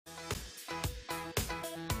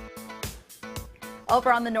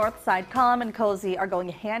Over on the north side, calm and cozy are going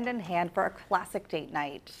hand in hand for a classic date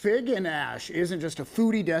night. Fig and Ash isn't just a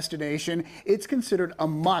foodie destination, it's considered a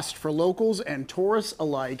must for locals and tourists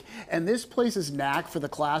alike. And this place's knack for the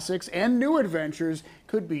classics and new adventures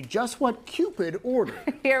could be just what Cupid ordered.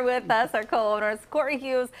 Here with us are co-owners Cory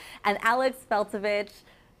Hughes and Alex Feltovich.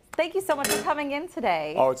 Thank you so much for coming in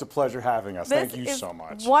today. Oh, it's a pleasure having us. Thank you so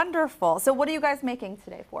much. Wonderful. So what are you guys making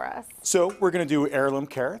today for us? So we're going to do heirloom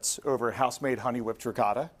carrots over house-made honey whipped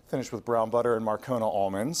ricotta, finished with brown butter and Marcona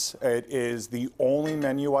almonds. It is the only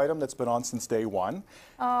menu item that's been on since day one.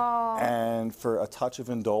 Oh. And for a touch of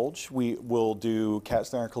indulge, we will do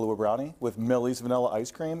cast iron Kahlua brownie with Millie's vanilla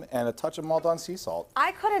ice cream and a touch of Maldon sea salt.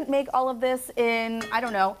 I couldn't make all of this in, I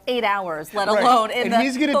don't know, 8 hours, let alone in and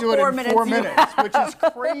he's going to do it in 4 minutes, which is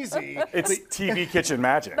crazy. It's TV kitchen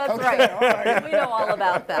magic. That's right. All right. We know all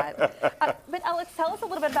about that. But Alex, tell us a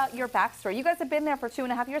little bit about your backstory. You guys have been there for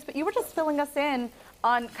 2.5 years, but you were just filling us in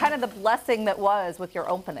on kind of the blessing that was with your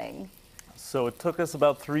opening. So it took us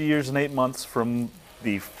about 3 years and 8 months from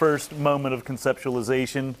the first moment of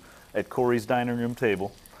conceptualization at Cory's dining room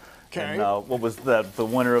table. Okay. And what was that? The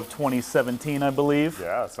winter of 2017, I believe.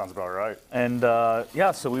 Yeah, that sounds about right. And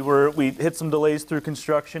yeah, so we hit some delays through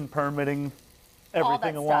construction, permitting,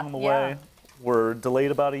 everything along the way. We're delayed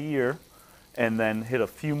about a year, and then hit a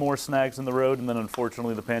few more snags in the road, and then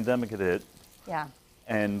unfortunately the pandemic had hit. Yeah.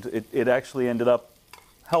 And it actually ended up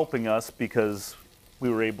helping us because we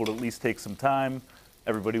were able to at least take some time.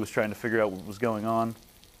 Everybody was trying to figure out what was going on,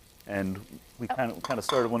 and we kind of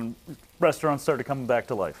started when restaurants started coming back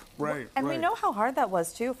to life. Right. And we know how hard that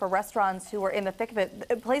was too for restaurants who were in the thick of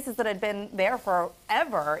it, places that had been there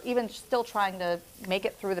forever, even still trying to make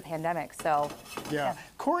it through the pandemic. So yeah.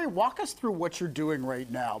 Cory, walk us through what you're doing right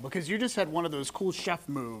now, because you just had one of those cool chef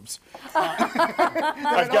moves.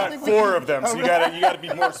 I've got 4 of them, so you got to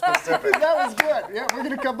be more specific. That was good. Yeah, we're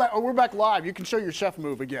gonna come back. Oh, we're back live. You can show your chef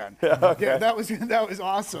move again. Okay. Yeah, that was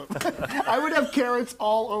awesome. I would have carrots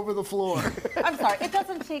all over the floor. I'm sorry, it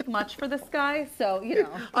doesn't take much for this guy, so you know.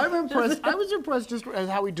 I'm impressed. I was impressed just as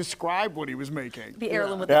how he described what he was making. The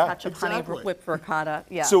heirloom with a touch of honey whipped ricotta.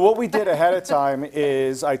 Yeah. So what we did ahead of time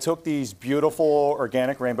is I took these beautiful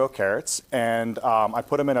organic rainbow carrots and I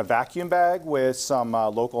put them in a vacuum bag with some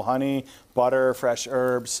local honey, butter, fresh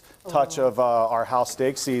herbs, touch of our house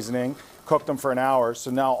steak seasoning, cooked them for an hour.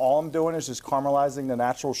 So now all I'm doing is just caramelizing the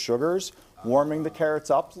natural sugars, warming the carrots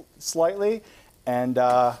up slightly, and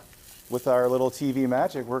with our little TV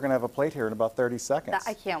magic, we're gonna have a plate here in about 30 seconds.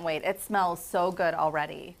 I can't wait. It smells so good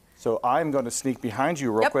already. So I'm going to sneak behind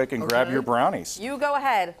you real quick and grab your brownies. You go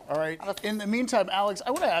ahead. All right. In the meantime, Alex,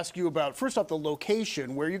 I want to ask you about, first off, the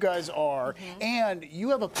location where you guys are, and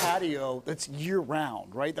you have a patio that's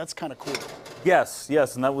year-round, right? That's kind of cool. Yes,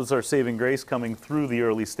 and that was our saving grace coming through the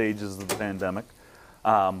early stages of the pandemic.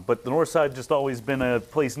 But the North Side just always been a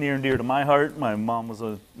place near and dear to my heart. My mom was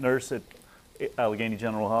a nurse at Allegheny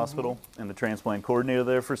General Hospital and the transplant coordinator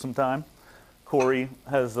there for some time. Cory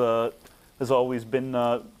has always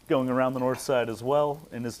been going around the North Side as well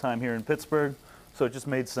in his time here in Pittsburgh, so it just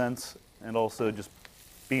made sense, and also just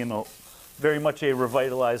being very much a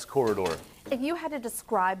revitalized corridor. If you had to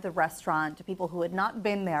describe the restaurant to people who had not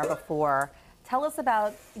been there before, tell us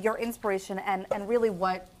about your inspiration and really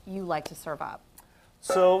what you like to serve up.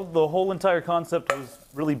 So the whole entire concept was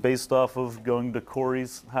really based off of going to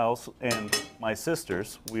Cory's house and my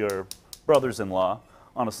sister's. We are brothers-in-law.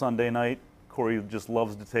 On a Sunday night, Cory just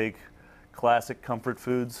loves to take classic comfort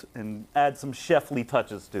foods and add some chefly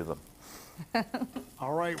touches to them.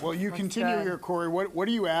 All right, well, you continue here, Cory. What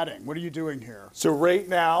are you adding? What are you doing here? So right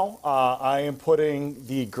now, I am putting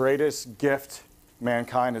the greatest gift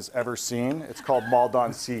mankind has ever seen. It's called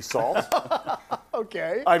Maldon sea salt.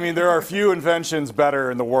 Okay. I mean, there are few inventions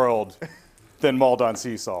better in the world than Maldon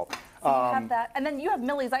sea salt. So you have that, and then you have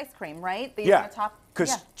Millie's ice cream, right? That Yeah,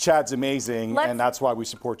 because Chad's amazing, and that's why we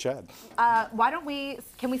support Chad. Why don't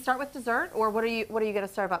can we start with dessert, or what are you going to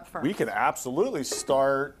serve up first? We can absolutely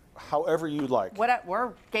start however you'd like.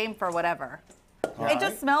 We're game for whatever. Right. It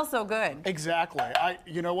just smells so good. Exactly.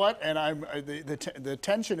 You know what? And the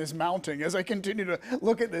tension is mounting as I continue to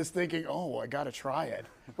look at this, thinking, oh, I got to try it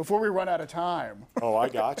before we run out of time. Oh, I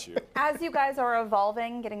got you. As you guys are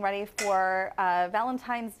evolving, getting ready for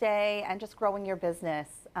Valentine's Day and just growing your business,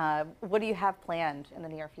 what do you have planned in the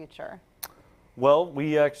near future? Well,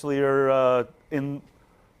 we actually are in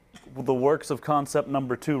the works of concept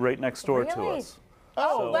number 2 right next door to us.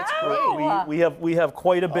 Oh, So that's great. we have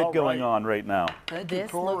quite a bit going on right now. Thank you,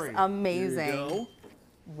 This Cory. looks amazing. There you go.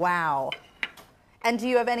 Wow. And do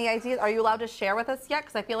you have any ideas? Are you allowed to share with us yet?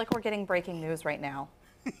 Because I feel like we're getting breaking news right now.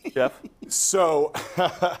 Jeff? So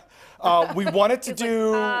we wanted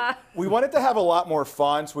to have a lot more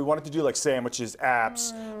fun. So we wanted to do like sandwiches,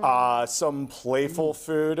 apps, some playful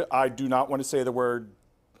food. I do not want to say the word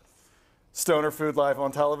stoner food live on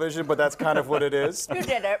television, but that's kind of what it is. You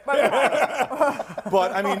did it.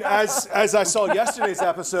 But I mean, as I saw yesterday's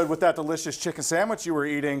episode with that delicious chicken sandwich you were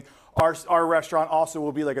eating, our restaurant also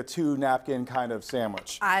will be like a 2-napkin kind of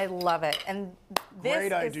sandwich. I love it. And this Great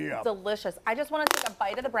is idea. delicious. I just want to take a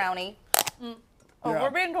bite of the brownie. Oh, Yeah.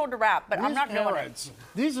 we're being told to wrap, but I'm These not doing it. carrots,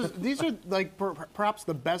 these are like perhaps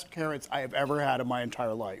the best carrots I have ever had in my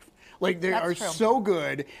entire life. Like they That's are true. so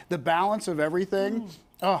good. The balance of everything.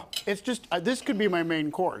 Oh, it's just this could be my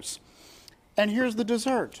main course. And here's the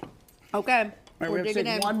dessert. Okay. All right, we have to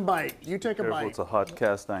take one bite. You take a Careful, bite. it's a hot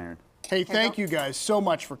cast iron. Hey, thank you guys so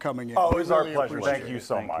much for coming in. Oh, it We was our really pleasure. appreciate Thank you it.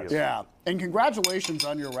 so Thank much. you. Yeah, and congratulations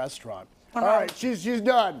on your restaurant. All right, she's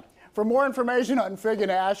done. For more information on Fig and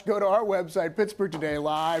Ash, go to our website, Pittsburgh Today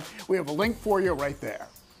Live. We have a link for you right there.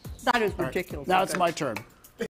 That is ridiculous. Now it's my turn.